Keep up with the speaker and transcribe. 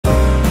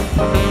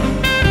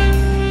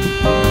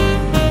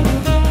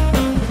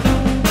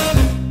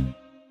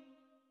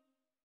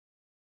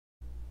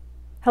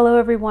Hello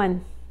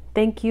everyone.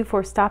 Thank you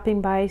for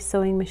stopping by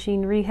Sewing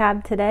Machine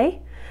Rehab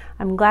today.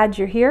 I'm glad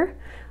you're here.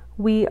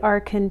 We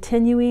are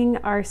continuing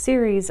our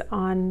series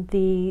on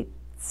the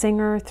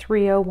Singer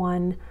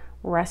 301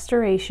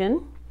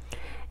 restoration,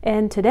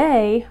 and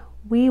today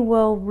we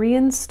will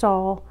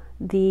reinstall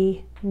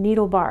the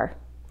needle bar.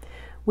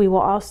 We will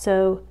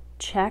also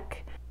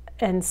check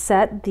and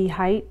set the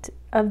height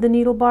of the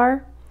needle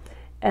bar,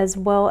 as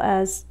well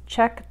as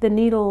check the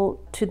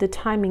needle to the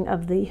timing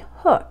of the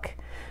hook.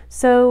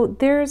 So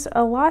there's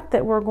a lot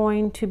that we're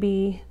going to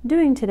be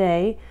doing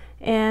today,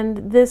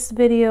 and this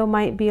video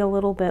might be a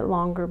little bit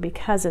longer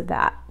because of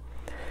that.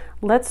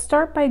 Let's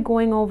start by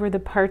going over the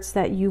parts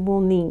that you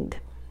will need.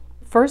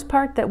 First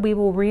part that we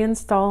will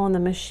reinstall on the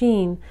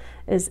machine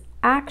is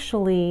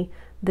actually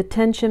the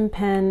tension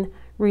pin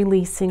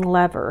releasing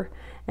lever.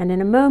 And in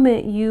a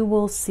moment you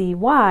will see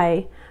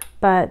why,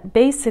 but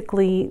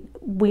basically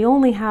we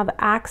only have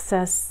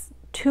access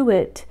to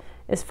it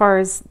as far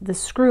as the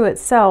screw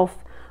itself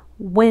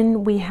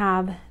when we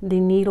have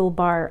the needle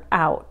bar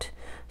out.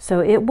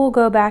 So it will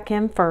go back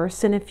in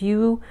first, and if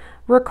you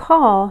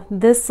recall,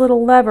 this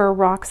little lever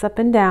rocks up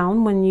and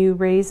down when you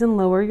raise and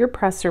lower your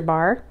presser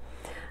bar.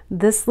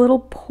 This little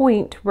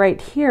point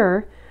right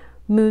here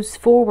moves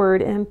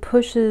forward and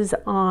pushes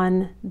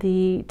on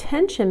the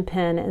tension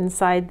pin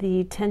inside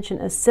the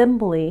tension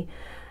assembly,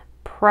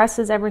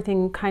 presses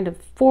everything kind of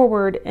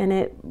forward, and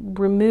it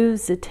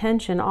removes the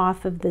tension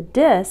off of the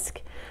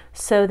disc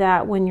so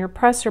that when your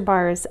presser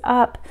bar is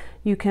up,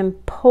 you can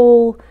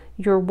pull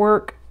your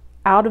work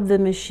out of the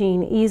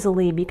machine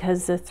easily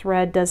because the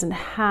thread doesn't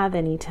have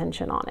any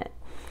tension on it.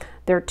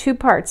 There are two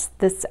parts: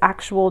 this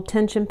actual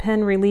tension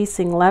pin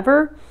releasing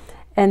lever,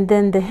 and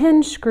then the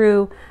hinge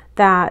screw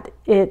that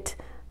it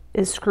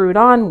is screwed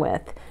on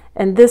with.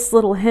 And this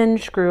little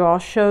hinge screw, I'll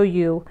show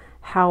you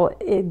how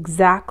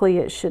exactly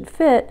it should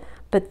fit,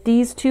 but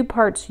these two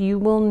parts you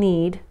will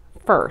need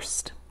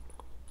first.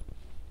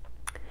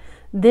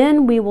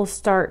 Then we will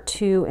start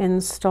to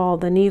install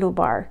the needle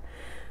bar.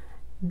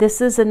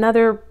 This is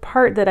another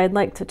part that I'd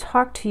like to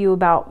talk to you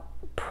about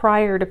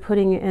prior to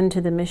putting it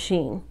into the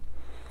machine.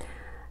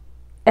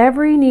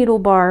 Every needle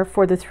bar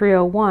for the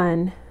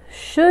 301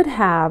 should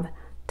have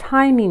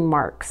timing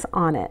marks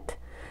on it.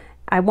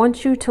 I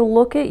want you to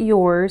look at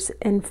yours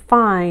and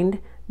find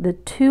the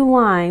two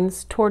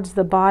lines towards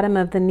the bottom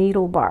of the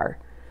needle bar.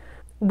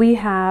 We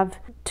have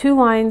two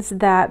lines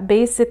that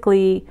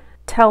basically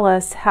tell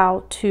us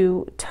how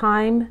to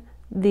time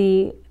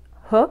the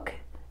hook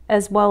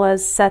as well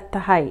as set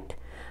the height.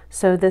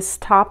 So this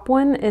top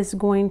one is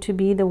going to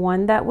be the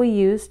one that we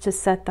use to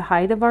set the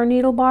height of our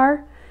needle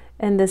bar,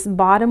 and this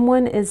bottom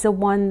one is the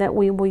one that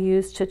we will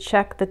use to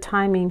check the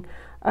timing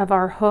of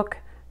our hook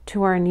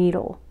to our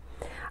needle.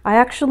 I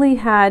actually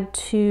had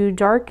to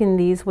darken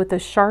these with a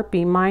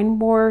Sharpie. Mine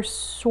were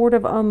sort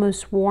of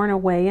almost worn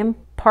away in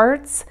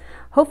parts.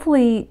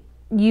 Hopefully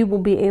you will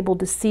be able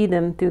to see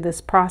them through this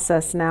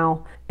process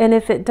now. And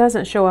if it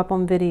doesn't show up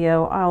on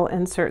video, I'll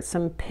insert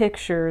some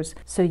pictures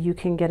so you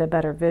can get a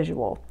better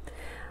visual.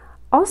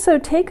 Also,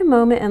 take a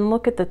moment and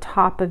look at the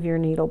top of your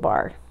needle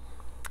bar.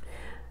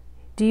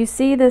 Do you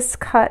see this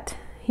cut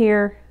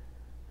here?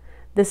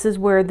 This is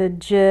where the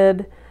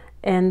jib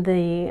and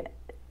the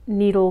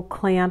needle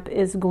clamp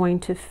is going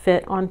to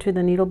fit onto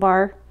the needle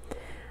bar.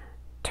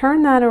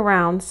 Turn that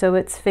around so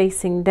it's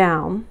facing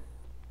down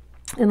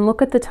and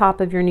look at the top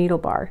of your needle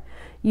bar.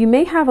 You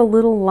may have a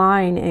little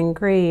line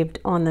engraved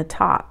on the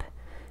top.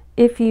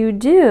 If you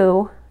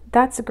do,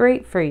 that's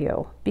great for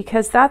you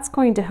because that's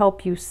going to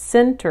help you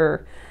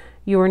center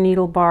your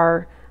needle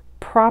bar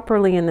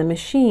properly in the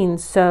machine,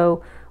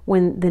 so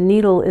when the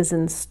needle is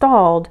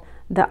installed,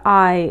 the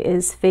eye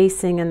is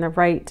facing in the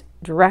right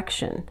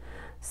direction.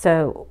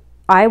 So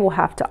I will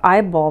have to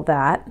eyeball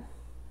that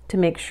to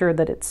make sure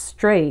that it's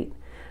straight.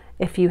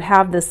 If you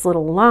have this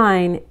little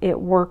line, it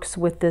works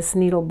with this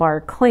needle bar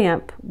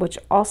clamp, which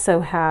also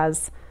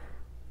has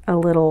a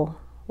little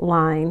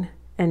line.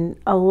 And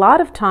a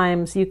lot of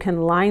times you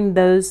can line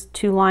those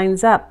two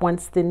lines up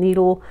once the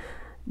needle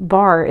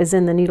bar is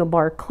in the needle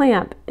bar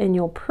clamp, and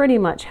you'll pretty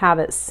much have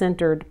it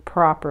centered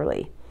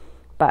properly.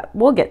 But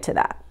we'll get to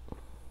that.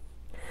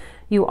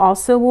 You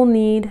also will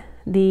need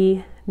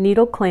the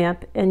needle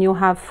clamp, and you'll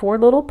have four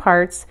little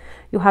parts.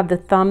 You'll have the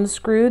thumb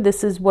screw.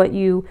 This is what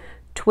you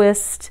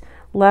twist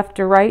left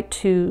or right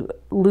to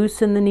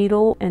loosen the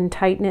needle and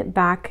tighten it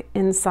back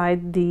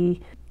inside the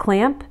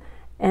clamp.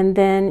 And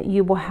then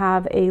you will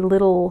have a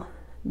little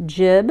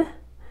jib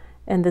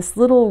and this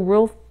little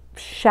real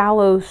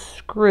shallow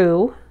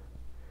screw.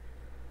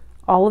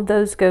 All of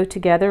those go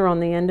together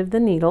on the end of the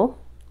needle.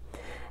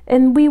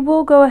 And we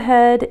will go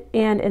ahead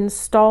and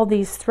install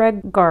these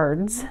thread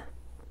guards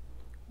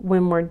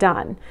when we're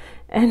done.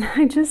 And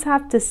I just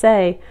have to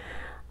say,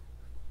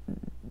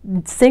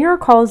 Singer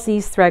calls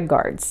these thread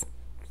guards.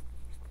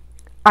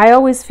 I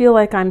always feel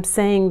like I'm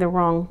saying the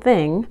wrong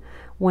thing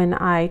when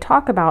I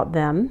talk about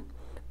them,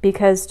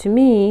 because to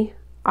me,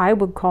 I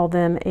would call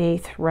them a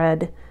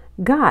thread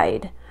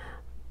guide,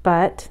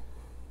 but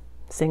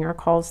Singer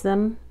calls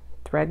them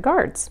thread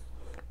guards.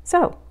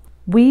 So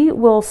We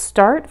will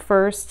start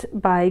first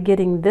by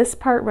getting this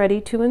part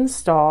ready to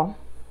install.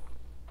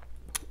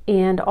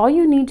 And all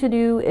you need to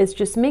do is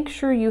just make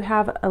sure you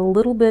have a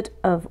little bit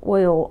of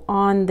oil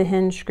on the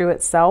hinge screw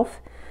itself.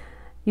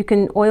 You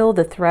can oil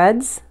the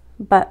threads,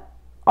 but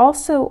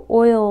also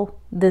oil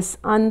this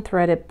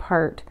unthreaded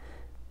part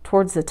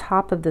towards the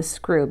top of the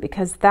screw,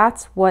 because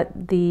that's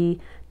what the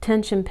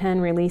tension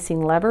pin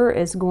releasing lever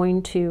is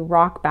going to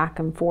rock back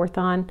and forth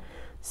on.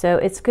 So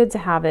it's good to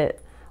have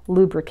it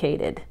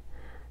lubricated.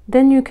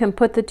 Then you can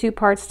put the two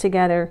parts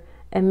together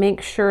and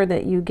make sure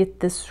that you get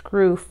this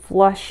screw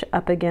flush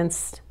up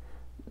against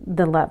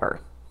the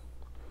lever.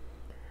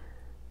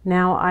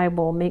 Now I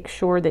will make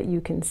sure that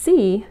you can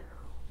see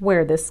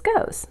where this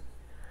goes.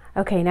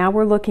 Okay, now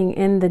we're looking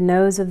in the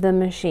nose of the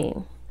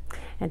machine.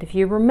 And if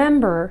you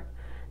remember,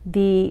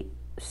 the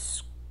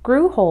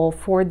screw hole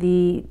for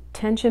the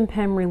tension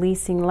pin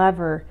releasing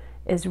lever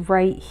is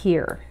right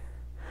here.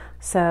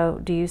 So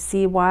do you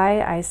see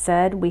why I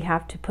said we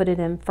have to put it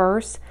in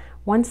first?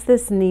 Once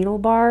this needle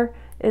bar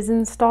is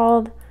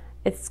installed,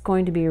 it's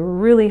going to be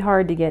really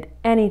hard to get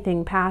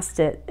anything past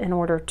it in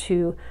order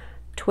to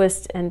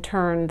twist and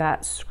turn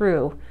that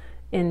screw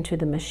into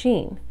the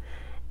machine.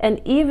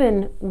 And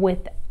even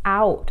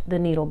without the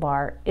needle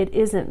bar, it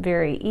isn't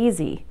very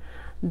easy.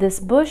 This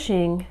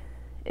bushing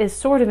is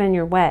sort of in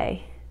your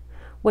way,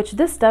 which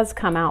this does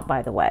come out,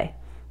 by the way.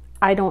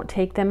 I don't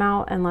take them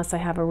out unless I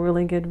have a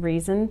really good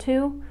reason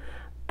to,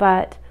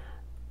 but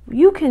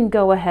you can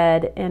go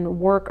ahead and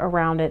work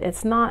around it.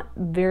 It's not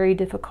very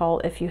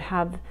difficult if you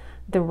have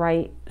the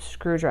right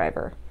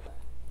screwdriver.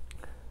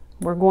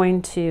 We're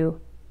going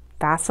to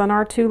fasten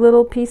our two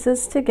little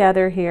pieces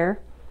together here,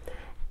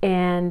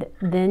 and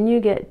then you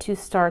get to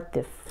start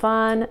the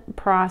fun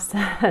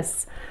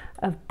process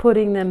of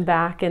putting them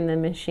back in the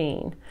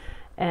machine.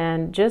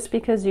 And just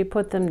because you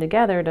put them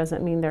together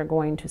doesn't mean they're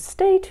going to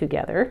stay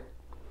together,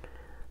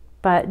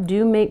 but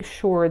do make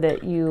sure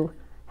that you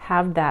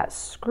have that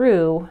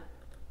screw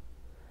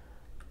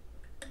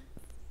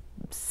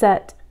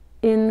set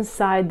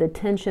inside the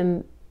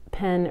tension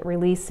pin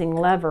releasing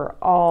lever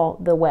all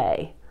the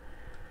way.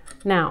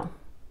 Now,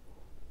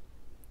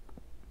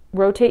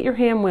 rotate your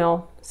hand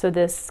wheel so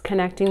this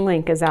connecting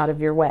link is out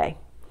of your way.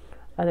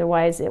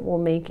 Otherwise, it will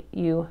make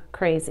you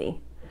crazy.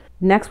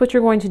 Next, what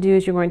you're going to do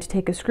is you're going to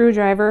take a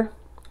screwdriver,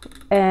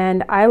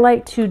 and I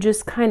like to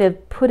just kind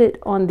of put it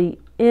on the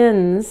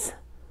ends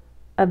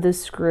of the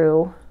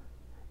screw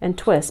and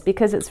twist,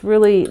 because it's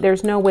really,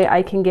 there's no way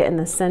I can get in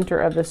the center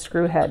of the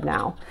screw head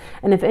now.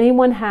 And if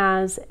anyone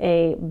has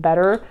a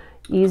better,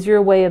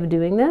 easier way of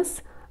doing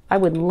this, I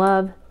would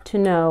love to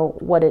know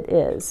what it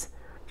is,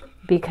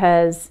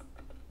 because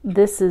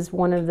this is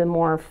one of the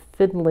more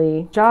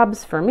fiddly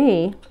jobs for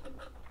me,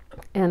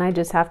 and I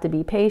just have to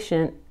be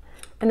patient,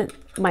 and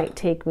it might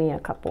take me a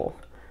couple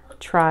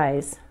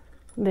tries.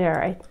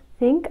 There, I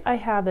think I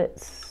have it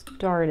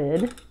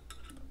started.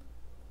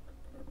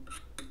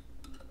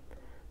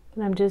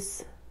 And I'm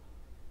just,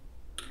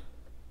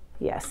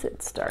 yes,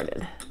 it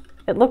started.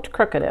 It looked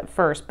crooked at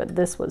first, but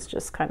this was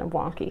just kind of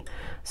wonky.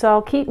 So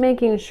I'll keep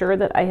making sure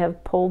that I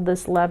have pulled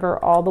this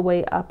lever all the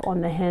way up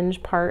on the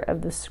hinge part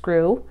of the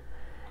screw,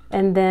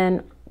 and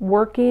then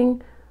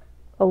working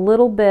a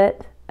little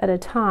bit at a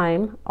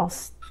time, I'll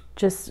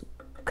just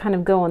kind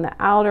of go on the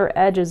outer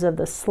edges of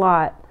the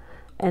slot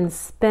and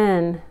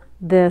spin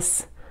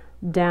this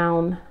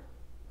down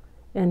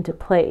into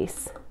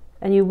place.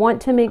 And you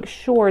want to make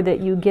sure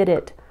that you get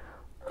it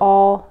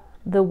all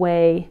the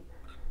way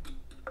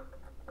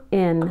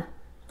in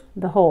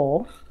the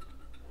hole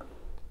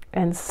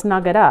and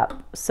snug it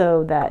up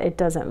so that it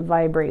doesn't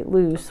vibrate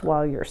loose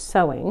while you're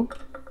sewing.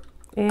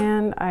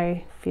 And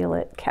I feel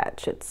it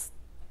catch, it's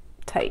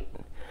tight.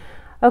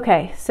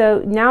 Okay,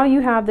 so now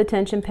you have the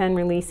tension pin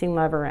releasing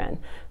lever in.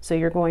 So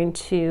you're going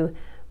to,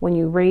 when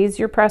you raise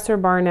your presser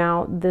bar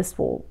now, this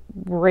will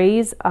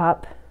raise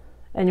up,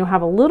 and you'll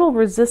have a little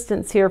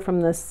resistance here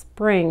from the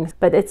springs,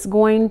 but it's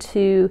going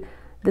to,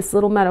 this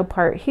little metal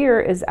part here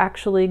is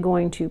actually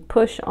going to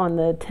push on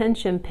the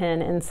tension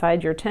pin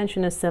inside your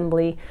tension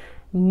assembly,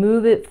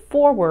 move it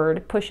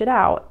forward, push it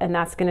out, and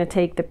that's going to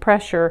take the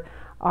pressure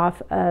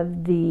off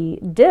of the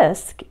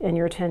disc in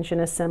your tension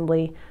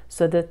assembly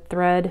so the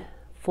thread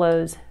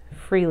flows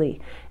freely.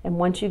 And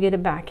once you get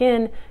it back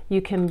in,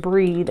 you can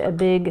breathe a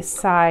big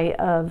sigh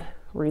of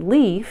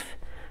relief,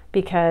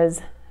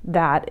 because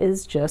that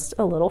is just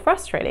a little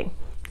frustrating.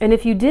 And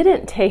if you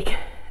didn't take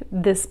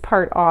this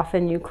part off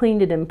and you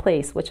cleaned it in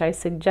place, which I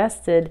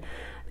suggested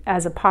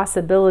as a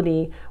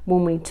possibility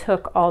when we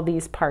took all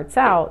these parts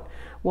out,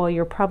 well,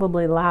 you're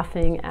probably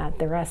laughing at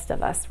the rest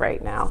of us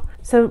right now.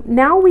 So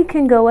now we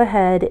can go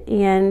ahead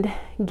and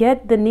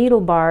get the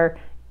needle bar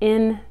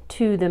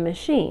into the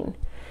machine.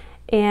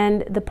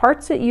 And the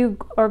parts that you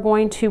are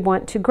going to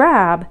want to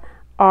grab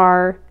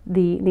are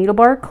the needle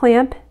bar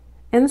clamp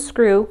and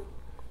screw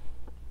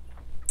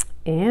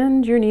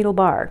and your needle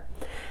bar.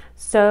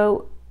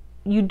 So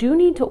you do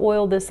need to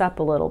oil this up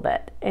a little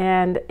bit,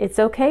 and it's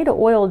okay to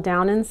oil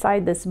down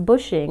inside this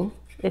bushing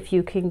if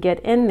you can get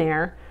in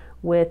there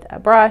with a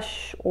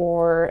brush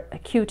or a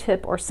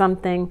Q-tip or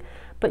something,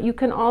 but you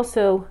can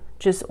also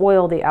just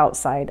oil the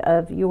outside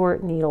of your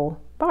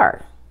needle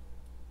bar,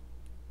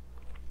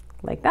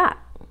 like that.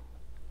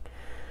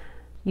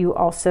 You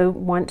also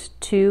want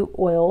to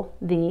oil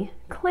the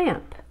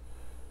clamp.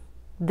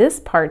 This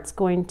part's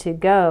going to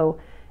go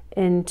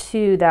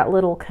into that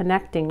little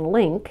connecting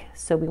link,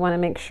 so we want to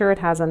make sure it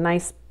has a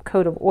nice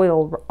coat of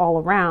oil all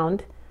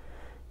around.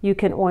 You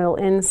can oil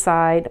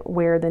inside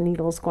where the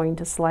needle is going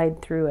to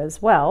slide through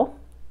as well.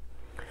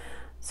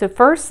 So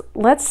first,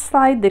 let's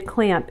slide the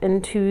clamp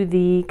into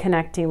the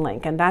connecting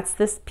link, and that's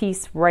this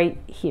piece right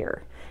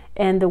here.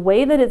 And the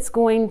way that it's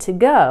going to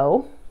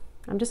go,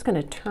 I'm just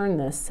going to turn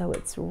this so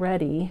it's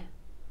ready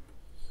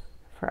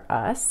for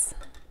us.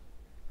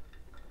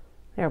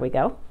 There we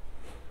go.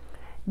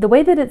 The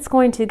way that it's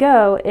going to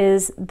go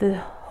is the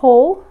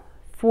hole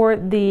for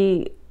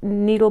the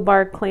needle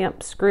bar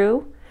clamp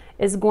screw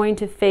is going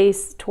to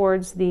face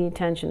towards the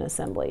tension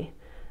assembly,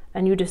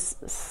 and you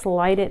just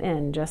slide it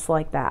in just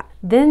like that.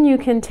 Then you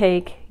can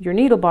take your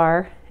needle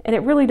bar, and it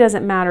really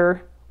doesn't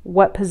matter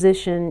what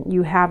position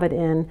you have it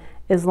in,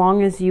 as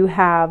long as you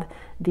have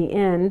the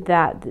end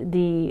that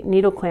the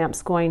needle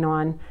clamp's going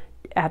on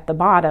at the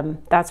bottom.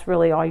 That's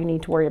really all you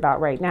need to worry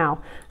about right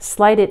now.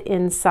 Slide it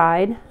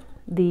inside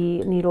the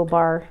needle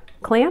bar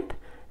clamp,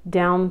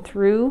 down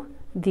through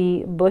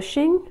the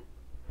bushing,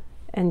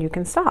 and you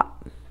can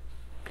stop.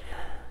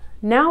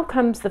 Now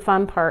comes the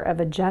fun part of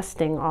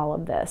adjusting all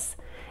of this.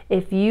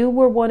 If you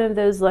were one of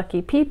those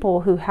lucky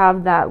people who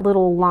have that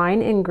little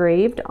line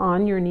engraved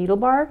on your needle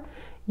bar,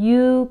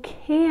 you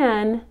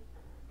can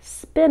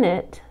spin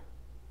it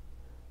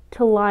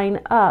to line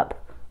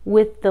up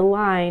with the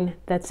line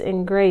that's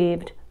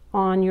engraved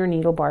on your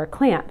needle bar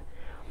clamp.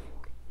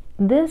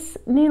 This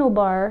needle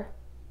bar,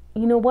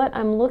 you know what,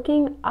 I'm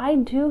looking, I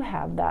do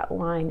have that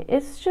line.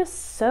 It's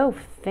just so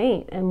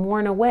faint and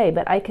worn away,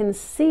 but I can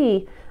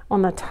see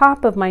on the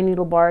top of my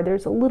needle bar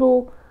there's a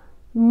little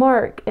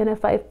mark, and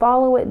if I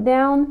follow it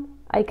down,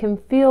 I can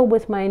feel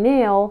with my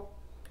nail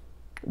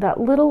that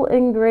little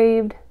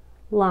engraved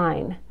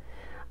line.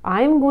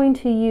 I'm going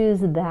to use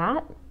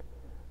that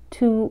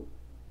to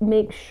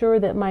make sure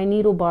that my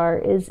needle bar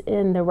is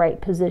in the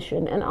right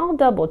position, and I'll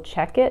double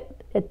check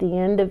it at the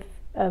end of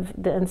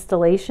the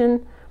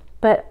installation,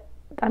 but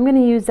I'm going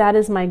to use that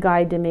as my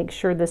guide to make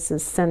sure this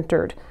is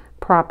centered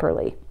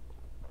properly.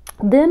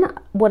 Then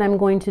what I'm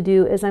going to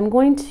do is I'm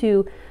going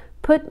to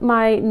put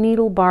my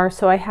needle bar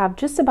so I have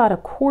just about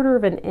 1/4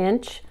 of an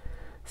inch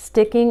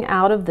sticking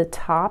out of the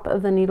top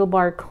of the needle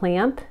bar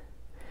clamp,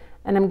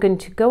 and I'm going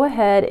to go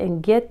ahead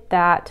and get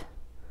that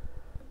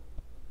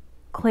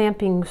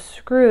clamping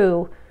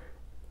screw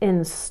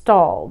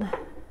installed.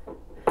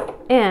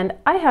 And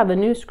I have a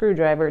new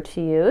screwdriver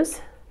to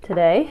use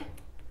today.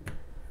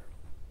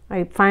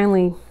 I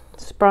finally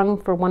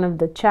sprung for one of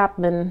the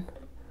Chapman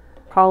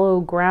hollow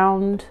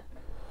ground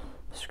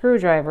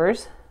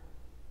screwdrivers,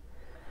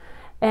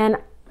 and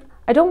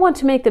I don't want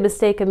to make the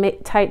mistake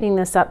of tightening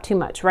this up too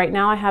much. Right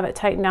now I have it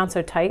tightened down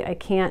so tight I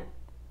can't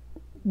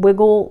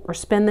wiggle or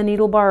spin the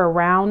needle bar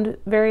around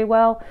very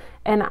well,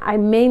 and I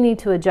may need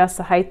to adjust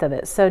the height of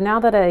it. So now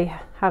that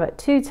I have it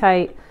too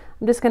tight,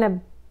 I'm just going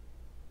to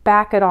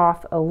back it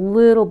off a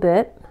little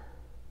bit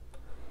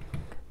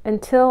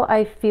until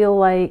I feel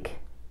like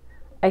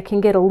I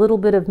can get a little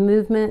bit of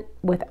movement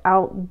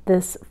without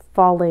this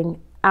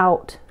falling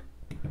out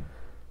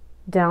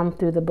down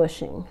through the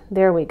bushing.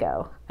 There we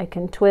go. I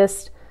can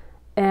twist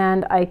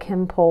and I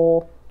can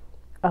pull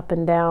up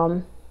and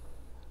down,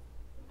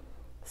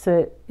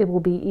 so it will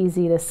be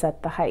easy to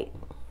set the height.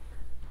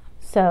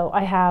 So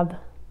I have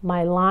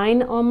my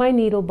line on my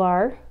needle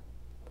bar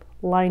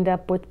lined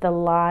up with the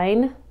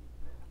line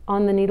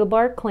on the needle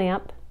bar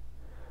clamp.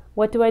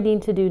 What do I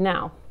need to do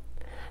now?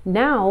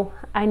 Now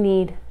I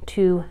need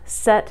to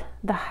set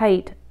the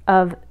height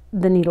of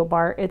the needle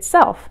bar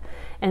itself.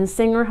 And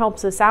Singer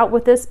helps us out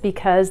with this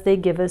because they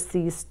give us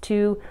these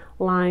 2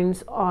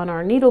 lines on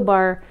our needle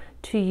bar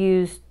to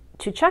use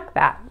to check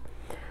that.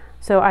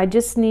 So I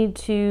just need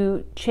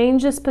to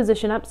change this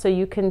position up so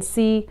you can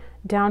see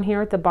down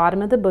here at the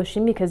bottom of the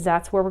bushing, because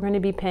that's where we're going to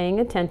be paying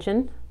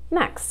attention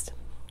next.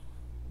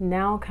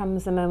 Now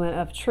comes the moment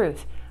of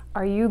truth.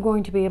 Are you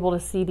going to be able to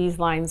see these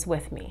lines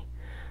with me?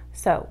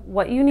 So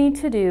what you need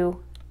to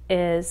do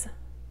is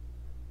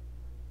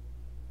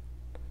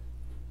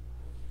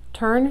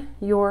turn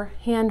your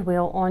hand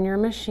wheel on your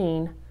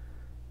machine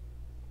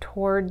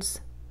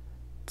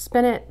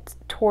spin it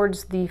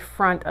towards the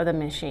front of the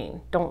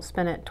machine. Don't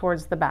spin it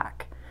towards the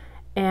back.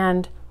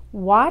 And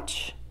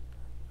watch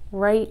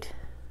right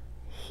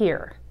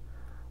here.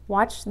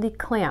 Watch the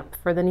clamp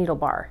for the needle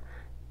bar.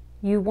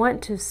 You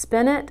want to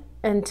spin it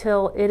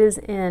until it is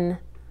in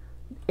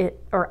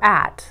it or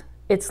at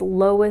its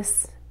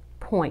lowest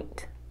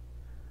point,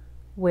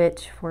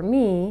 which for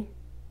me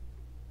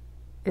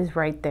is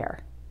right there.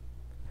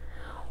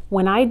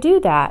 When I do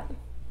that,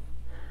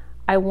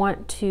 I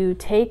want to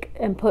take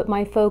and put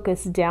my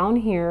focus down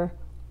here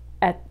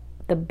at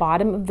the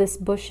bottom of this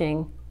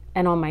bushing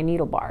and on my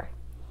needle bar.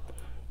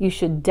 you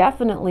should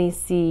definitely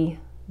see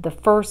the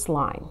first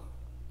line.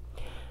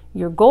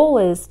 Your goal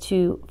is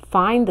to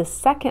find the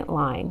second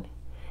line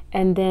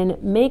and then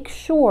make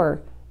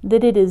sure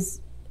that it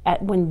is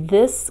when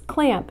this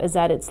clamp is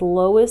at its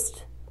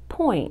lowest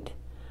point,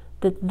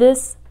 that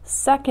this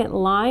second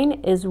line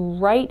is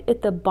right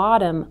at the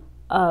bottom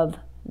of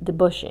the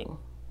bushing.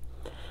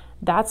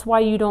 That's why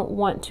you don't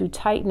want to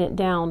tighten it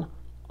down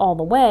all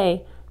the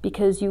way,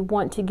 because you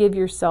want to give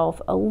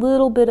yourself a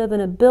little bit of an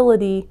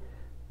ability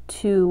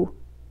to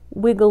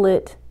wiggle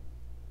it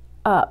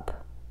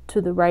up to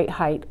the right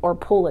height or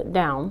pull it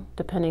down,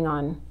 depending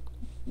on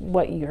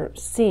what you're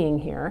seeing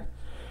here.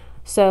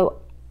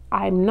 So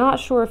I'm not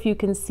sure if you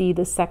can see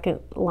the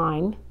second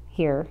line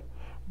here,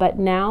 but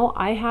now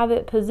I have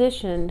it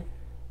positioned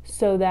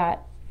so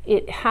that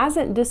it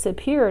hasn't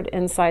disappeared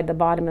inside the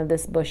bottom of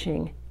this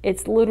bushing.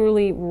 It's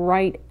literally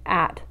right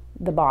at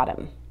the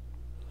bottom.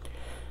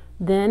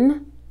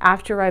 Then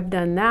after I've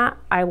done that,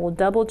 I will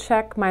double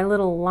check my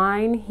little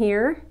line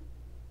here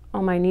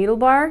on my needle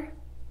bar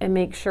and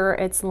make sure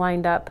it's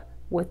lined up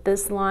with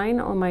this line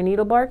on my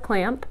needle bar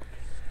clamp,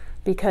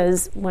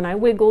 because when I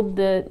wiggled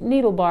the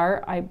needle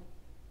bar, I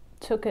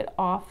took it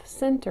off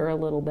center a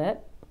little bit.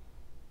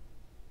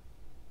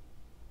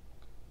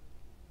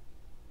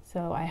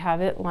 So I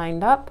have it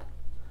lined up.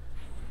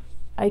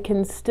 I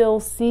can still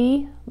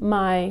see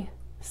my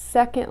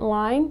second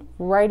line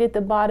right at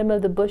the bottom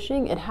of the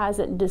bushing. It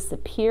hasn't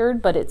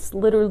disappeared, but it's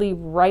literally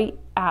right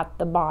at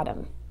the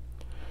bottom.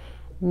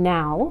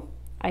 Now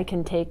I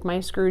can take my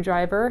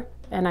screwdriver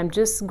and I'm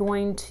just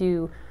going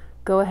to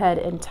go ahead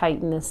and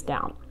tighten this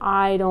down.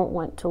 I don't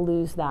want to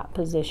lose that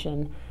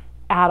position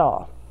at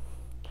all.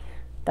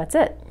 That's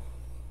it.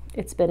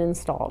 It's been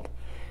installed.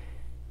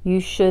 You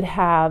should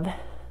have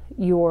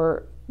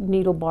your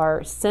needle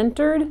bar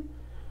centered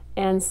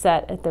and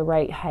set at the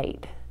right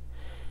height.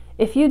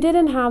 If you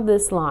didn't have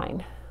this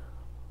line,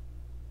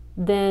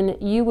 then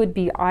you would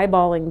be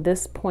eyeballing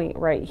this point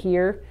right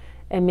here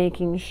and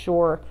making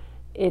sure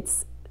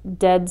it's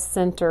dead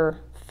center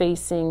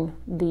facing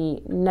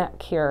the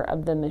neck here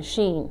of the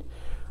machine.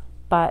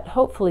 But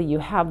hopefully you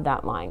have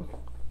that line.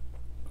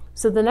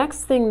 So the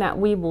next thing that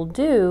we will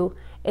do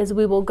is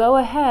we will go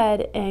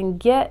ahead and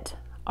get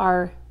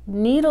our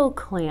needle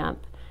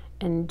clamp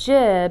and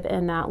jib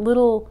and that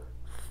little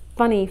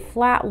funny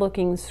flat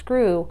looking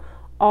screw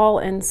all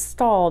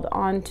installed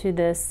onto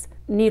this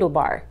needle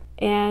bar.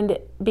 And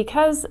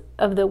because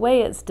of the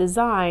way it's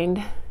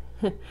designed,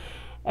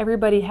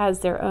 everybody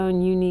has their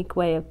own unique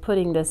way of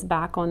putting this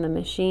back on the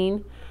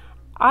machine.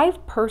 I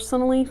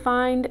personally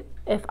find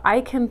if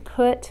I can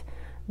put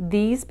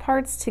these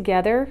parts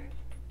together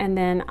and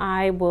then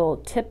I will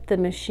tip the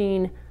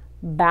machine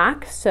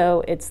back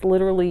so it's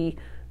literally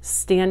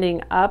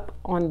standing up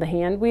on the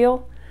hand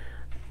wheel,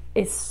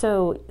 it's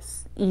so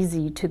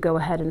easy to go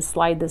ahead and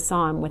slide this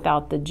on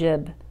without the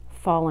jib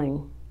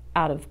falling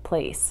out of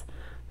place.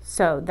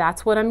 So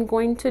that's what I'm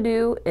going to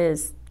do,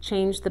 is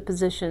change the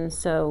position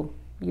so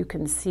you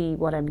can see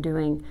what I'm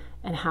doing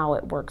and how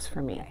it works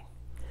for me.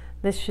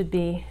 This should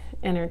be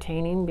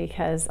entertaining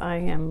because I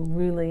am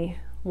really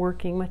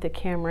working with the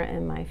camera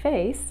in my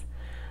face,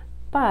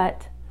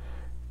 but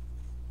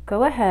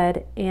go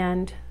ahead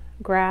and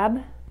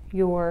grab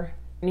your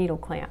needle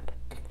clamp.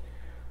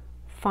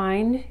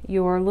 Find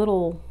your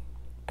little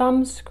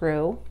thumb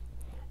screw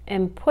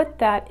and put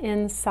that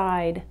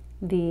inside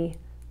the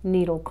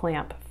needle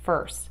clamp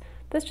first.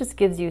 This just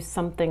gives you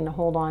something to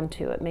hold on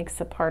to. It makes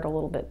the part a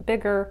little bit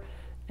bigger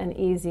and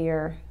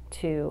easier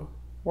to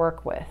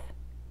work with.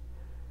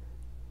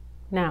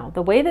 Now,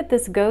 the way that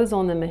this goes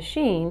on the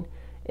machine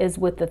is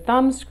with the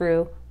thumb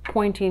screw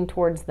pointing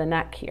towards the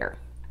neck here.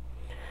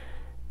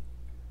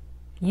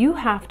 You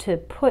have to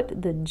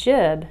put the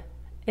jib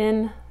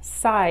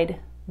inside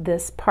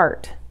this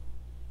part.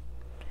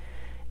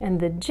 And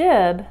the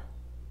jib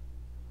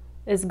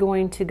is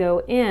going to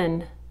go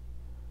in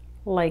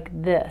like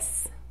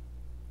this.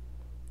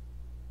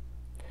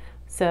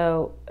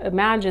 So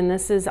imagine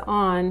this is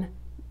on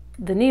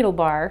the needle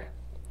bar,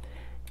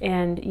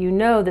 and you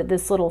know that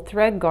this little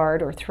thread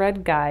guard or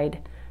thread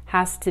guide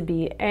has to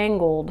be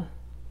angled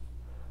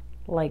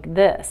like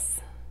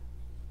this.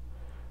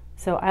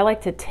 So I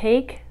like to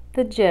take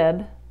the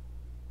jib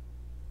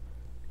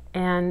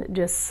and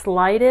just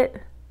slide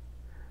it.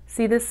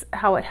 See this,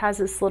 how it has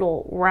this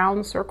little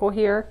round circle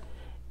here?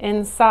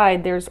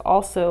 Inside there's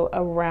also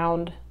a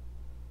round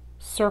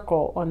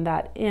circle on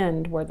that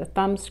end where the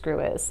thumb screw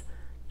is.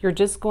 You're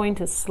just going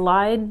to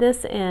slide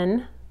this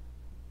in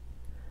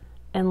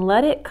and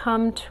let it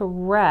come to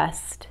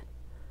rest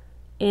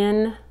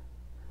in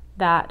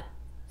that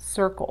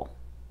circle,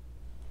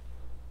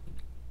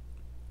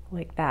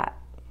 like that.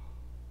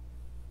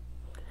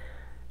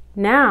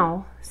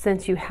 Now,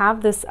 since you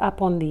have this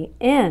up on the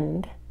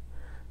end,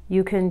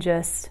 you can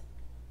just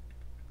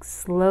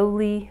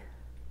slowly,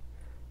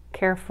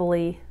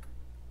 carefully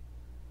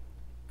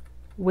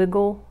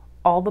wiggle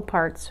all the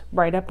parts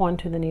right up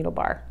onto the needle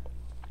bar.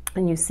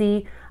 And you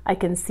see, I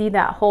can see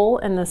that hole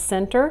in the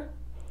center.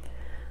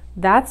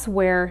 That's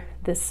where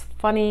this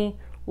funny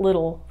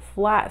little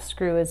flat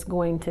screw is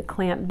going to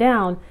clamp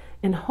down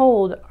and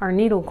hold our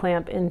needle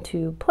clamp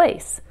into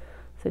place.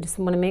 So just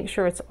want to make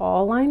sure it's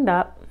all lined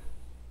up,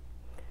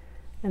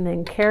 and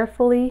then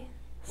carefully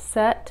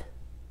set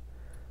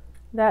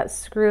that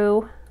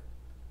screw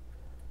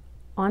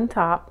on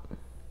top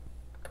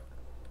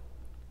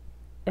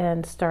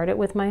and start it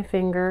with my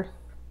finger,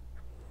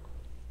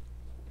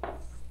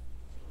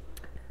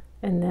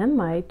 and then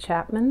my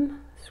Chapman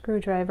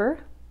screwdriver,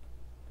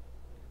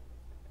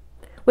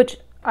 which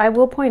I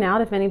will point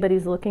out, if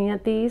anybody's looking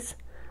at these,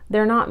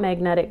 they're not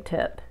magnetic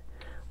tip,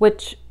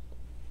 which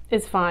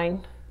is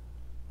fine.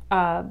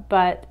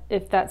 But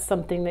if that's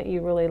something that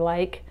you really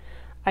like,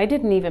 I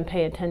didn't even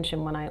pay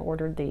attention when I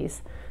ordered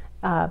these.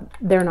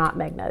 They're not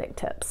magnetic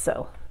tips.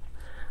 So,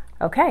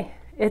 okay,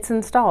 it's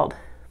installed.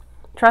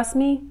 Trust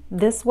me,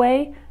 this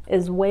way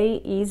is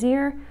way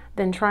easier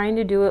than trying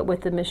to do it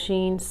with the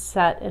machine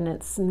set in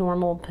its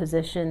normal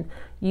position.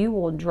 You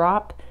will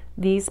drop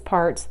these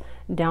parts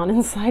down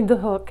inside the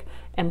hook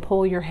and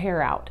pull your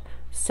hair out.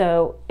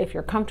 So if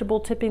you're comfortable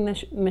tipping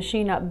the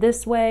machine up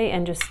this way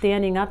and just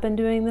standing up and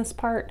doing this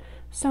part,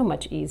 so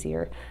much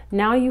easier.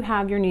 Now you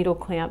have your needle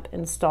clamp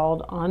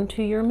installed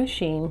onto your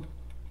machine,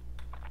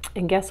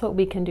 and guess what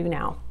we can do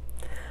now?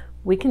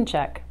 We can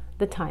check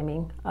the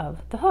timing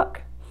of the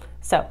hook.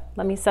 So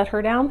let me set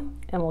her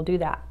down and we'll do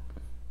that.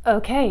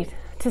 Okay,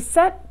 to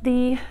set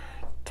the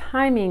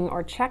timing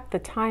or check the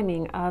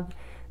timing of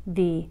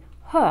the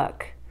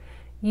hook,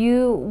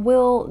 you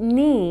will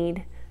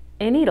need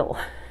a needle.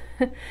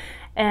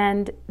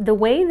 And the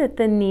way that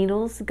the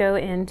needles go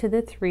into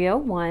the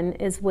 301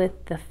 is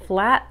with the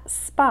flat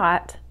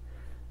spot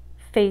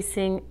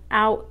facing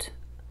out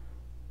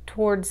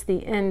towards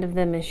the end of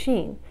the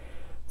machine.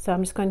 So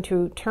I'm just going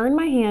to turn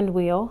my hand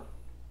wheel,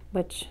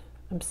 which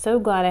I'm so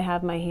glad I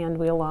have my hand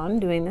wheel on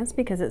doing this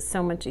because it's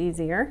so much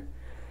easier.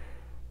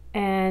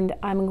 And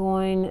I'm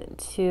going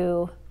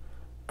to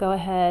go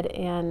ahead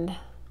and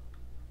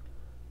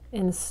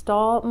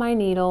install my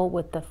needle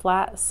with the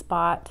flat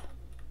spot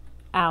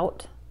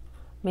out.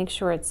 Make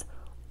sure it's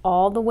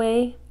all the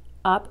way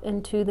up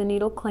into the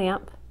needle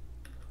clamp.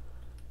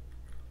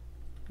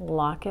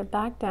 Lock it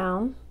back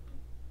down.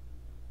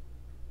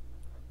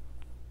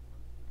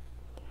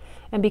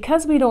 And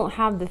because we don't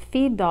have the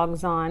feed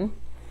dogs on,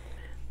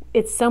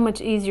 it's so much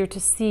easier to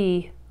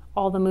see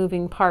all the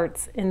moving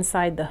parts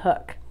inside the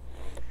hook.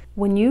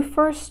 When you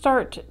first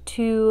start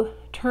to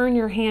turn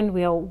your hand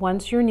wheel,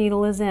 once your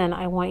needle is in,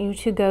 I want you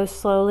to go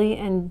slowly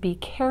and be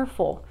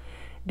careful,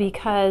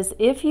 because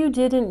if you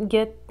didn't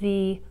get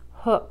the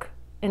hook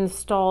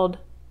installed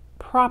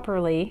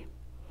properly,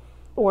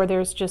 or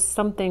there's just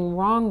something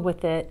wrong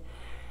with it,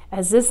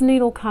 as this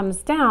needle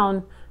comes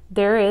down,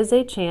 there is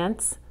a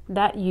chance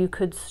that you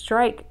could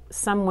strike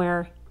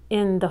somewhere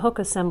in the hook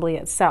assembly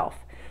itself.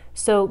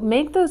 So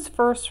make those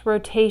first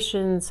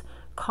rotations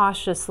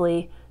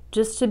cautiously,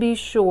 just to be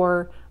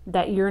sure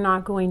that you're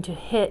not going to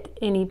hit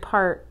any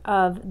part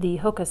of the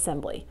hook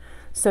assembly.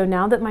 So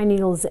now that my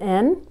needle's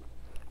in,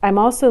 I'm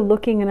also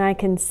looking and I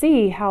can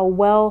see how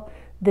well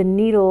the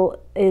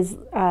needle is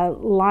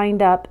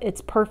lined up.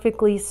 It's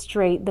perfectly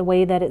straight the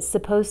way that it's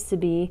supposed to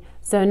be.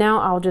 So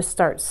now I'll just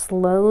start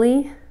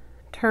slowly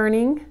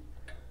turning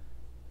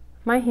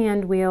my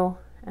hand wheel,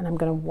 and I'm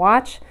going to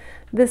watch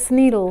this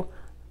needle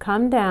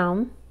come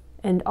down,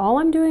 and all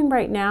I'm doing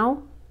right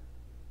now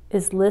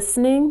is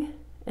listening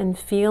and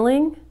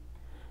feeling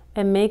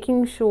and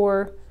making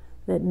sure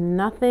that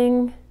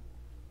nothing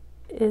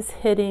is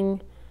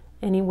hitting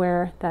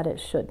anywhere that it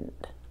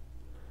shouldn't.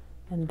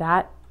 And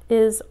that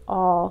is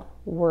all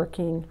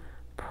working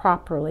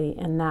properly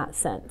in that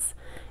sense.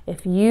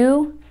 If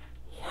you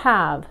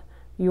have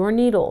your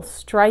needle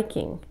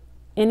striking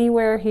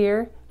anywhere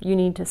here, you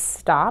need to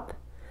stop.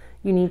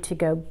 You need to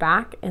go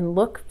back and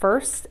look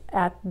first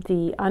at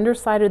the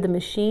underside of the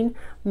machine.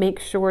 Make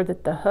sure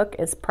that the hook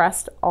is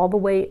pressed all the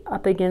way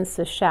up against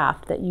the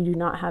shaft, that you do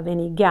not have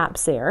any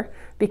gaps there,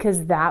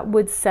 because that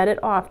would set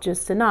it off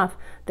just enough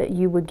that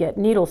you would get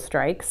needle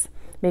strikes.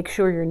 Make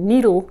sure your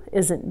needle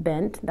isn't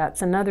bent.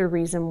 That's another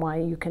reason why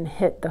you can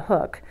hit the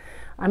hook.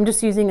 I'm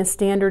just using a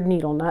standard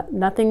needle,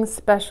 nothing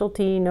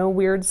specialty, no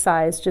weird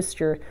size, just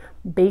your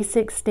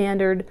basic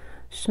standard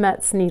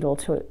Schmetz needle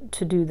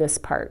to do this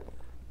part.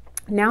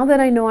 Now that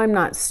I know I'm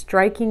not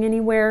striking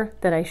anywhere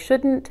that I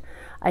shouldn't,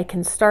 I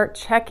can start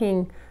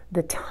checking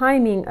the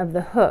timing of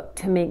the hook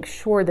to make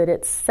sure that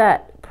it's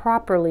set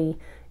properly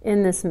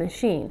in this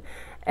machine.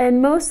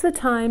 And most of the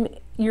time,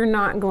 you're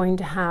not going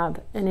to have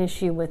an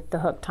issue with the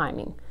hook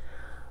timing.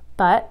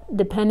 But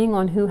depending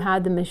on who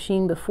had the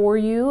machine before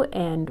you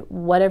and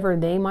whatever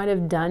they might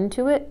have done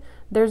to it,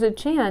 there's a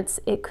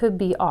chance it could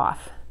be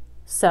off.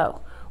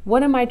 So,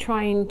 what am I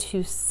trying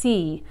to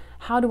see?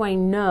 How do I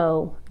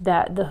know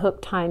that the hook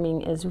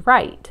timing is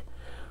right?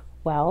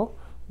 Well,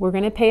 we're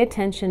going to pay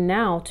attention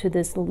now to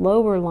this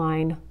lower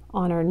line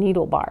on our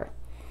needle bar.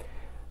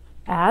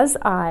 As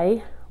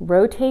I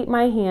rotate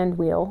my hand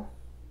wheel,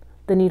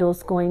 the needle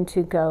is going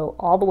to go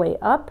all the way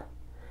up,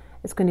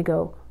 it's going to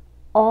go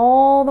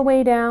all the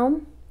way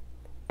down,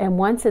 And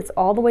once it's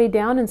all the way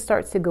down and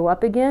starts to go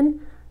up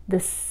again, the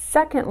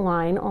second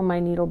line on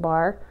my needle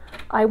bar,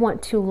 I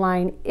want to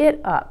line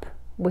it up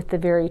with the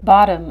very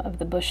bottom of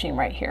the bushing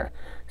right here.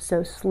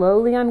 So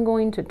slowly I'm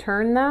going to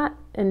turn that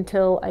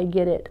until I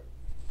get it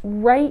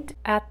right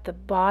at the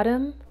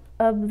bottom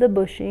of the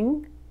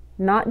bushing,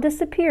 not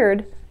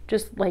disappeared,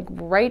 just like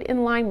right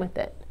in line with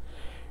it.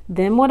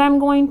 Then what I'm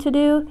going to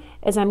do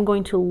is I'm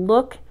going to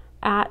look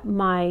at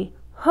my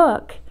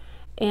hook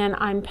and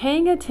I'm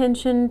paying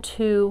attention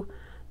to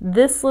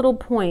this little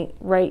point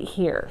right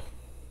here.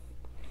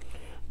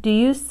 Do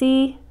you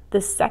see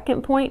the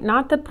second point?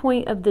 Not the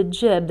point of the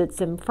jib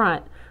that's in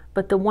front,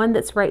 but the one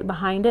that's right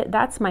behind it.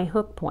 That's my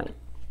hook point.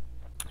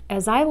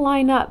 As I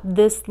line up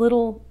this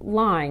little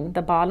line,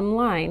 the bottom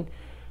line,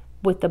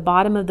 with the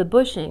bottom of the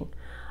bushing,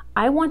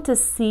 I want to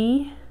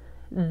see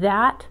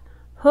that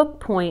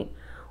hook point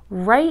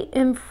right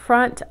in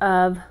front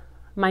of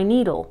my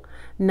needle,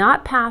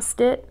 not past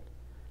it,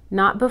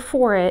 not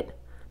before it,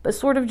 but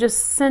sort of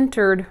just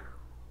centered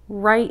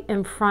right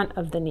in front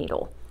of the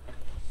needle.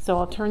 So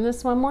I'll turn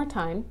this one more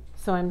time.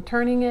 So I'm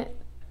turning it,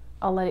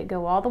 I'll let it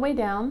go all the way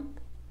down,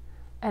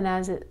 and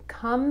as it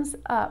comes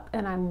up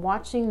and I'm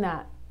watching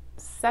that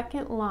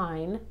second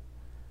line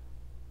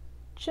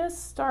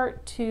just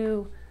start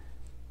to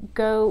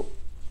go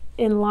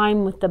in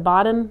line with the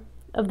bottom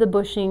of the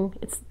bushing.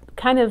 It's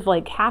kind of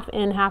like half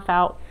in, half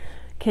out.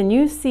 Can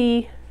you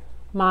see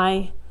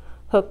my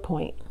hook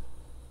point?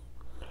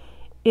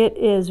 It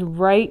is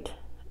right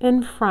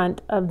in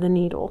front of the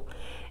needle.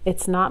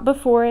 It's not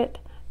before it,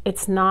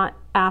 it's not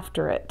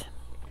after it.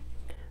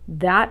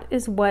 That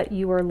is what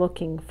you are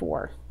looking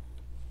for.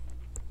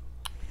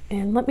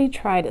 And let me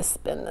try to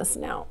spin this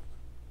now,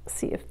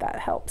 see if that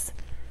helps.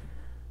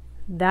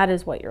 That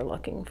is what you're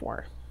looking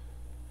for.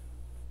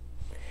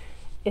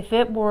 If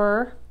it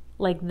were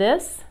like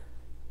this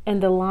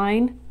and the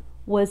line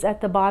was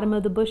at the bottom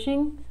of the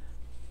bushing,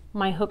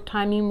 my hook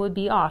timing would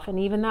be off, and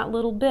even that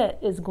little bit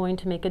is going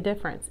to make a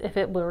difference. If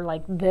it were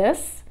like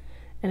this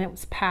and it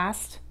was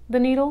past the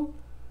needle,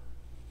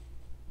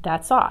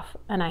 that's off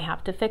and I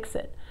have to fix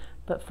it.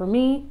 But for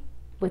me,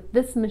 with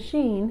this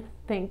machine,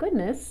 thank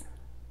goodness,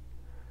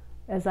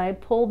 as I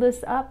pull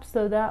this up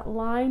so that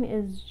line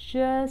is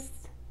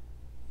just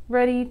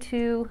ready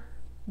to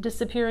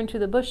disappear into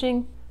the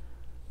bushing,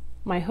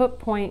 my hook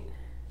point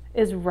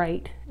is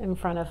right in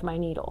front of my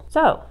needle.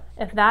 So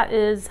if that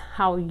is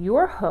how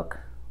your hook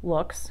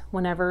looks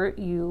whenever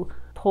you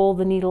pull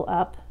the needle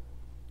up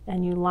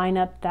and you line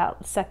up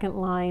that second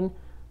line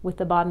with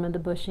the bottom of the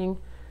bushing,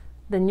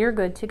 then you're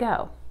good to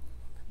go.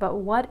 But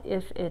what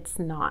if it's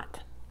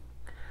not?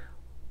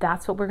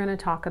 That's what we're going to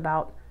talk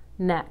about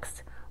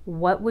next.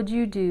 What would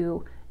you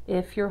do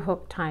if your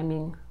hook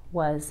timing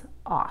was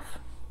off?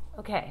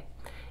 Okay,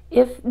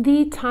 if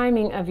the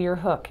timing of your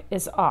hook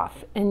is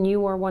off and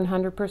you are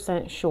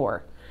 100%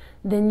 sure,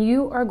 then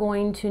you are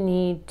going to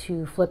need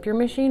to flip your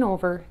machine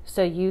over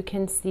so you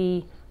can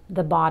see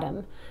the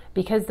bottom,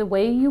 because the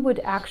way you would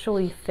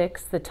actually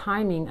fix the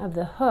timing of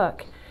the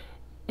hook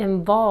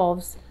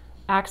involves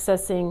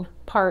accessing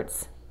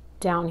parts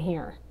down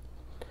here.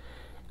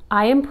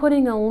 I am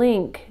putting a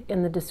link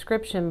in the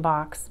description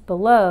box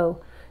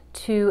below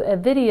to a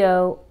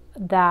video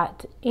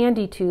that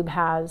AndyTube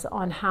has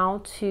on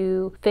how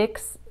to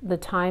fix the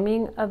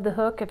timing of the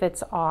hook if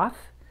it's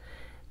off,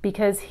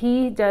 because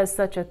he does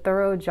such a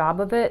thorough job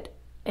of it,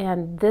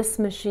 and this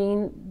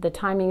machine, the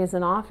timing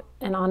isn't off,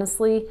 and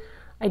honestly,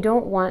 I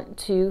don't want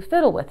to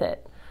fiddle with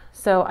it.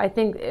 So I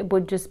think it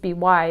would just be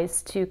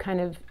wise to kind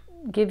of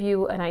give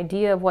you an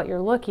idea of what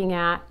you're looking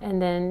at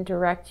and then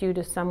direct you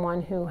to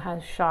someone who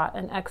has shot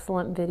an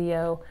excellent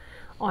video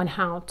on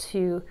how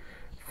to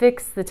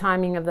fix the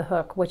timing of the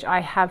hook, which I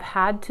have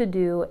had to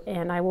do,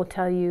 and I will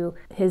tell you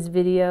his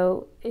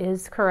video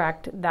is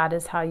correct. That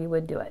is how you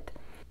would do it.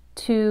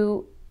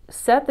 To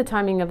set the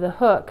timing of the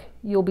hook,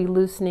 you'll be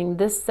loosening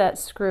this set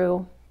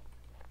screw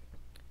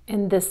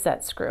and this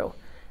set screw.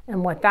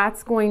 And what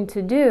that's going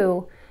to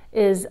do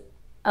is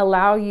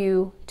allow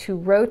you to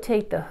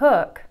rotate the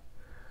hook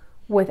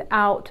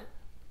without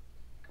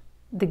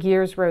the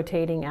gears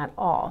rotating at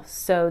all.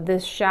 So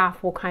this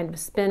shaft will kind of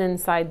spin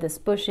inside this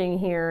bushing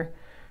here,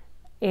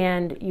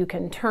 and you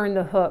can turn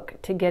the hook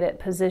to get it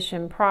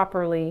positioned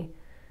properly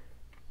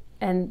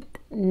and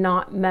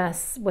not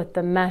mess with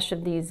the mesh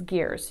of these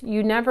gears.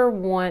 You never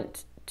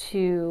want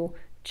to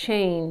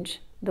change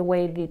the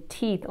way the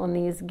teeth on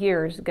these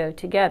gears go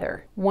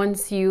together.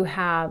 Once you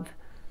have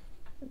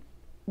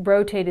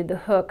rotated the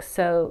hook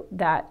so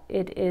that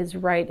it is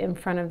right in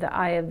front of the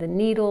eye of the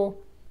needle,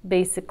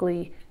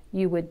 basically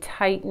you would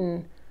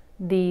tighten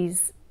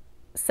these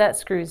set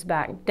screws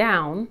back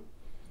down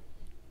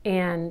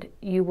and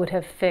you would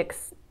have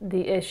fixed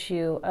the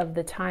issue of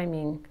the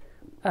timing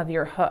of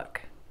your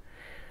hook.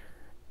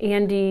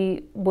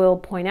 Andy will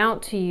point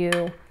out to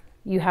you,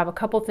 you have a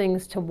couple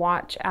things to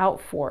watch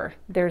out for.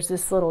 There's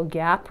this little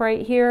gap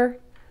right here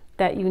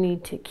that you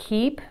need to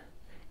keep,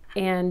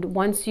 and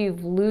once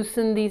you've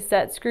loosened these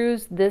set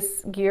screws,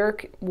 this gear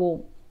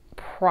will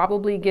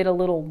probably get a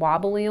little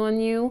wobbly on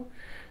you.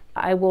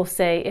 I will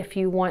say if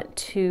you want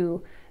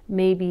to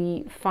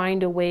maybe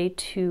find a way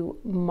to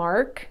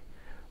mark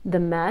the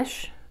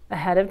mesh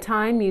ahead of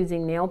time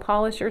using nail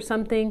polish or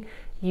something,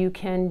 you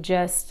can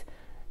just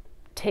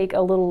take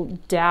a little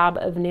dab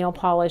of nail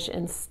polish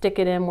and stick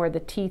it in where the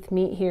teeth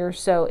meet here.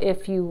 So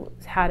if you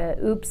had a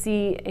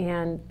oopsie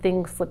and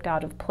things slipped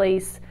out of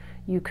place,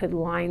 you could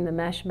line the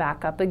mesh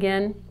back up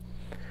again.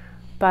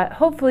 But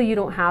hopefully you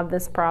don't have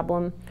this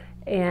problem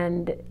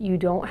and you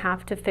don't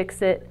have to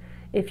fix it.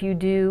 If you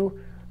do,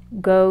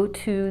 go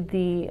to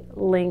the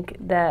link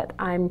that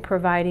I'm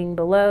providing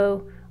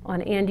below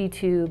on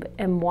AndyTube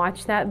and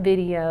watch that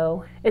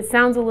video. It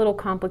sounds a little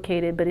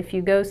complicated, but if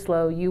you go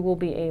slow, you will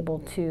be able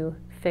to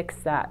fix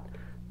that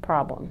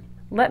problem.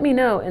 Let me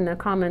know in the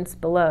comments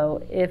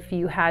below if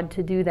you had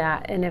to do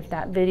that and if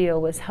that video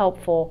was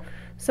helpful,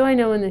 so I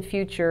know in the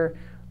future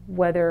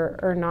whether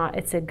or not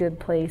it's a good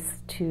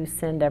place to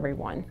send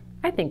everyone.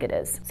 I think it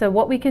is. So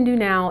what we can do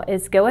now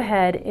is go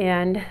ahead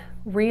and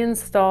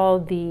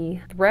reinstall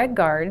the thread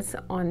guards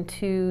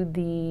onto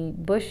the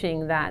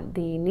bushing that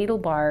the needle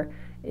bar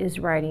is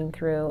riding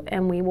through,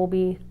 and we will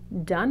be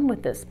done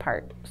with this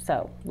part.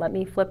 So let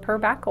me flip her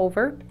back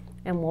over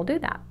and we'll do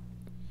that.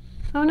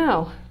 Oh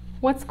no,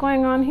 what's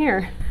going on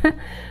here?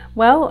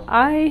 Well,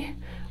 I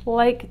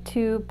like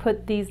to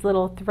put these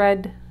little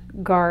thread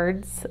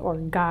guards or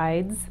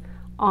guides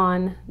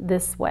on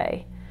this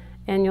way,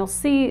 and you'll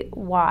see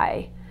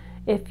why.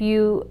 If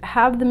you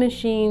have the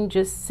machine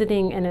just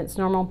sitting in its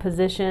normal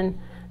position,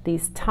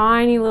 these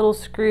tiny little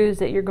screws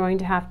that you're going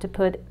to have to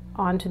put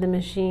onto the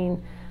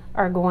machine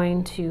are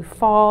going to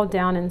fall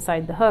down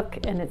inside the hook,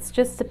 and it's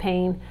just a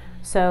pain.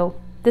 So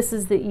this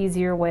is the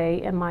easier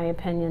way, in my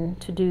opinion,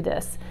 to do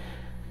this.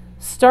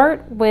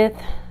 Start with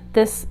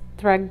this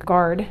thread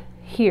guard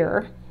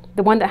here,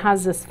 the one that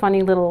has this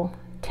funny little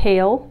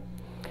tail,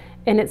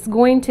 and it's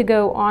going to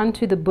go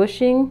onto the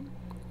bushing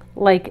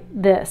like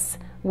this,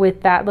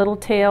 with that little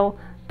tail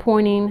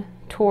pointing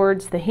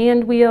towards the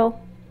hand wheel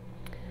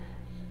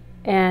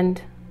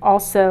and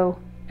also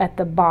at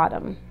the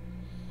bottom.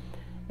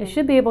 I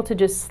should be able to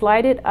just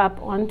slide it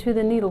up onto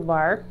the needle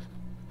bar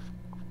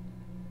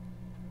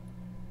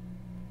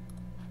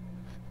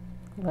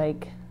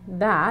like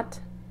that.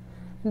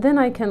 Then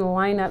I can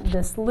line up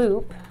this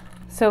loop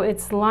so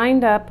it's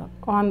lined up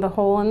on the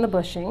hole in the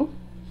bushing.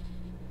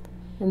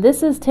 And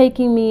this is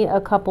taking me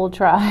a couple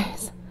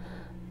tries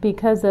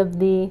because of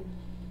the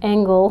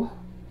angle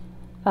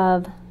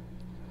of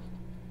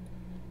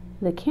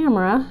the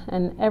camera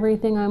and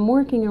everything I'm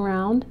working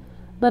around,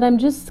 but I'm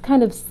just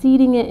kind of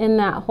seating it in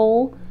that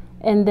hole,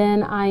 and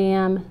then I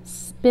am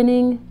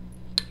spinning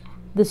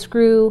the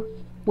screw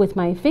with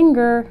my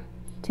finger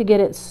to get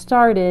it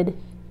started,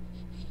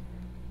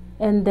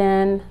 and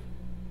then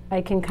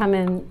I can come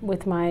in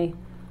with my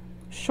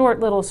short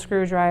little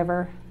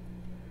screwdriver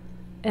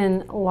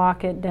and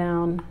lock it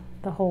down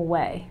the whole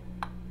way.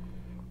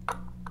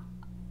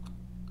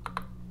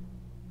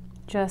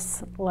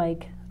 Just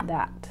like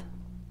that.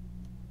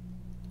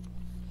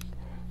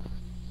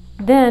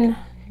 Then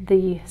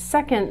the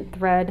second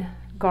thread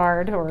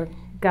guard or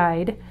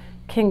guide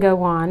can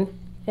go on,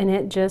 and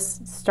it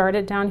just start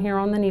it down here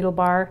on the needle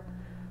bar,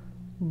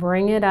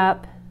 bring it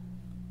up,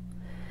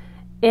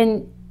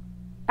 and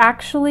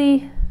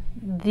actually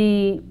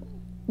the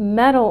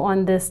metal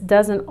on this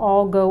doesn't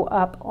all go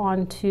up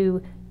onto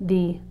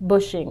the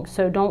bushing,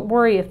 so don't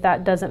worry if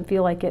that doesn't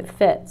feel like it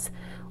fits.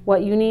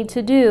 What you need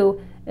to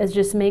do is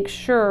just make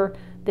sure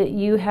that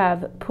you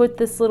have put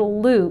this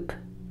little loop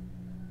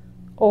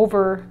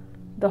over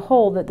the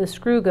hole that the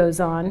screw goes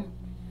on,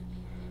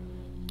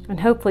 and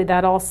hopefully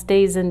that all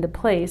stays into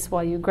place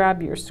while you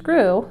grab your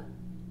screw,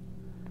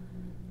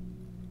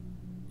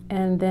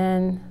 and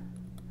then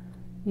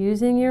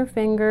using your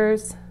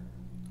fingers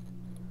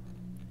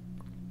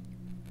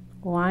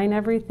line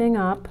everything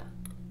up,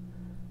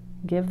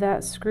 give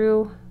that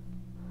screw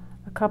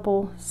a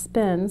couple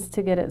spins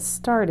to get it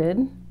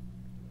started.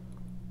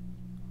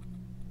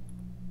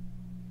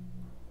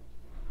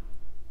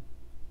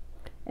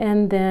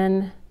 And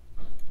then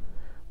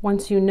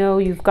once you know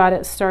you've got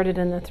it started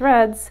in the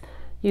threads,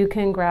 you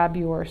can grab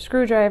your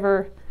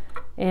screwdriver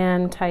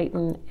and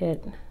tighten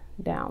it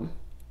down.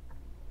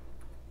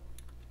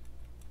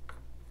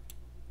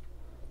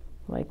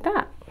 Like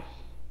that.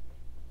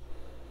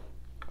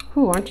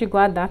 Ooh, aren't you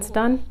glad that's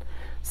done?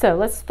 So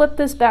let's flip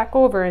this back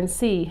over and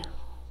see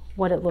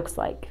what it looks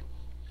like.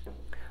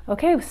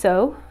 Okay,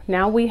 so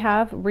now we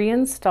have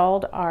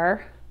reinstalled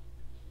our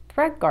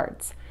thread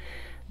guards.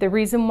 The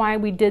reason why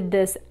we did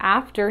this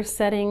after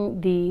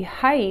setting the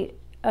height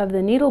of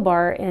the needle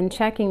bar and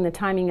checking the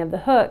timing of the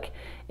hook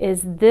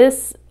is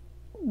this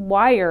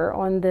wire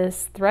on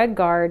this thread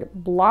guard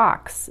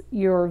blocks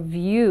your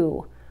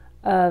view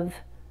of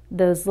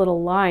those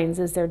little lines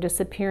as they're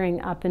disappearing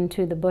up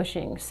into the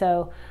bushing.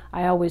 So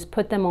I always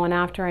put them on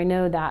after I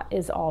know that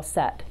is all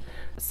set.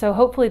 So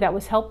hopefully that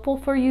was helpful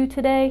for you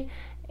today.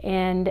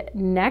 And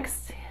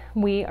next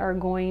we are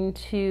going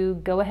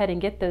to go ahead and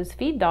get those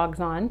feed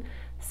dogs on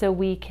so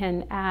we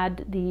can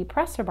add the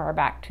presser bar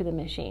back to the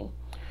machine.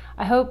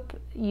 I hope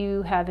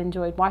you have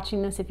enjoyed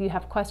watching this. If you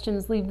have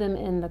questions, leave them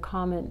in the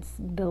comments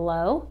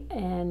below,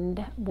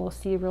 and we'll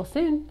see you real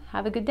soon.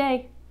 Have a good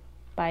day.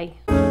 Bye.